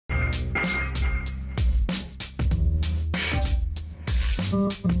You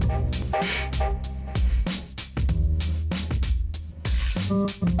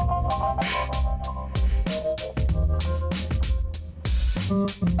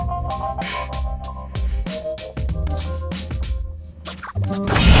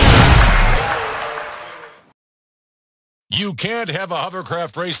can't have a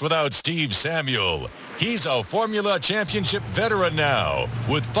hovercraft race without Steve Samuel. He's a Formula Championship veteran now,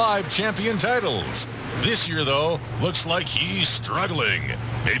 with 5 champion titles. This year, though, looks like he's struggling.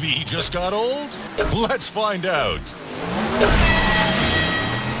 Maybe he just got old? Let's find out.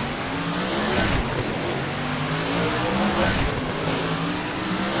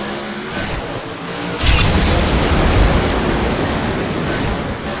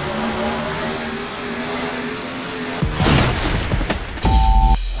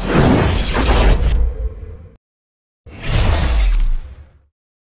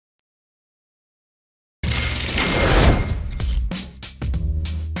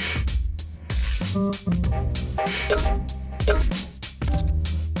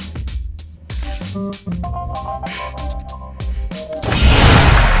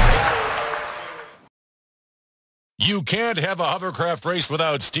 You can't have a hovercraft race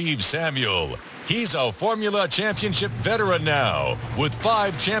without Steve Samuel. He's a Formula Championship veteran now, with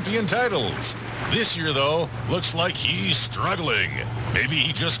 5 champion titles. This year, though, looks like he's struggling. Maybe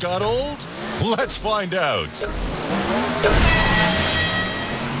he just got old? Let's find out.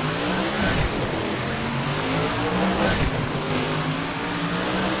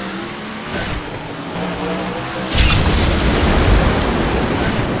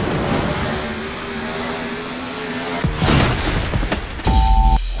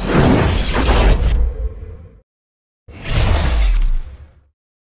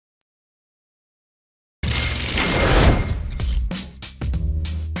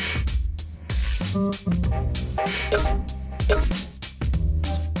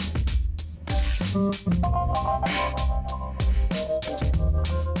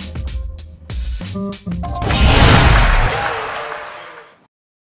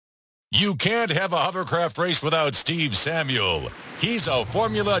 You can't have a hovercraft race without Steve Samuel. He's a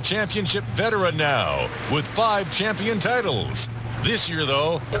Formula Championship veteran now, with 5 champion titles. This year,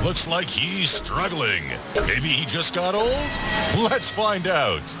 though, looks like he's struggling. Maybe he just got old? Let's find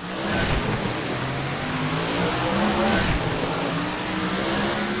out.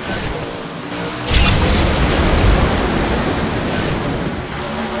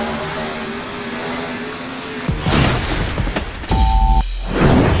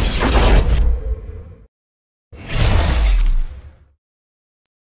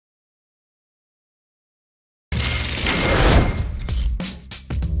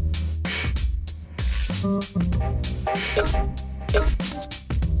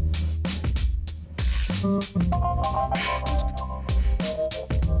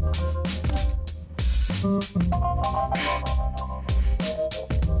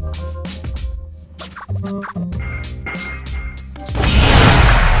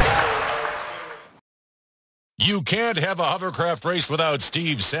 You can't have a hovercraft race without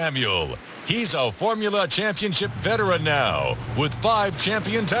Steve Samuel. He's a Formula Championship veteran now, with 5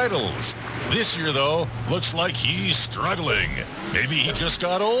 champion titles. This year, though, looks like he's struggling. Maybe he just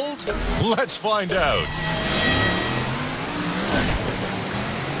got old? Let's find out.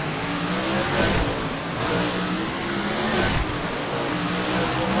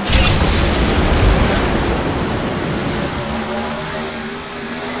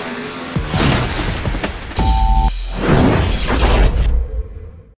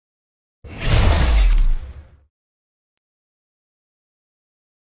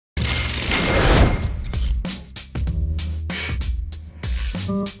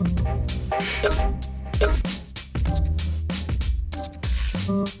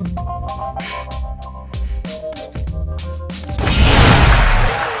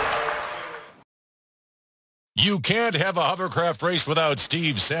 You can't have a hovercraft race without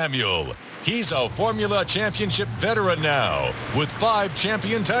Steve Samuel. He's a Formula Championship veteran now, with 5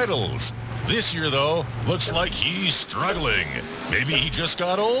 champion titles. This year, though, looks like he's struggling. Maybe he just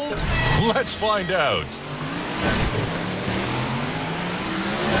got old? Let's find out.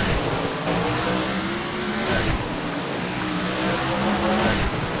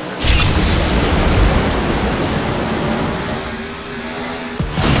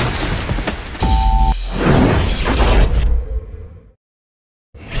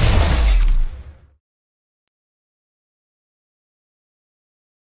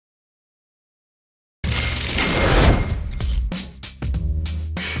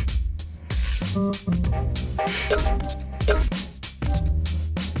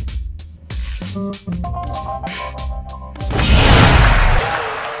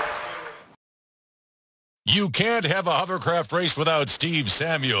 can't have a hovercraft race without Steve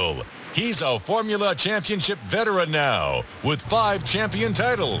Samuel. He's a Formula Championship veteran now, with 5 champion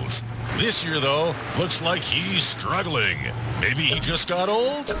titles. This year, though, looks like he's struggling. Maybe he just got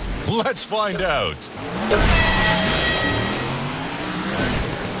old? Let's find out.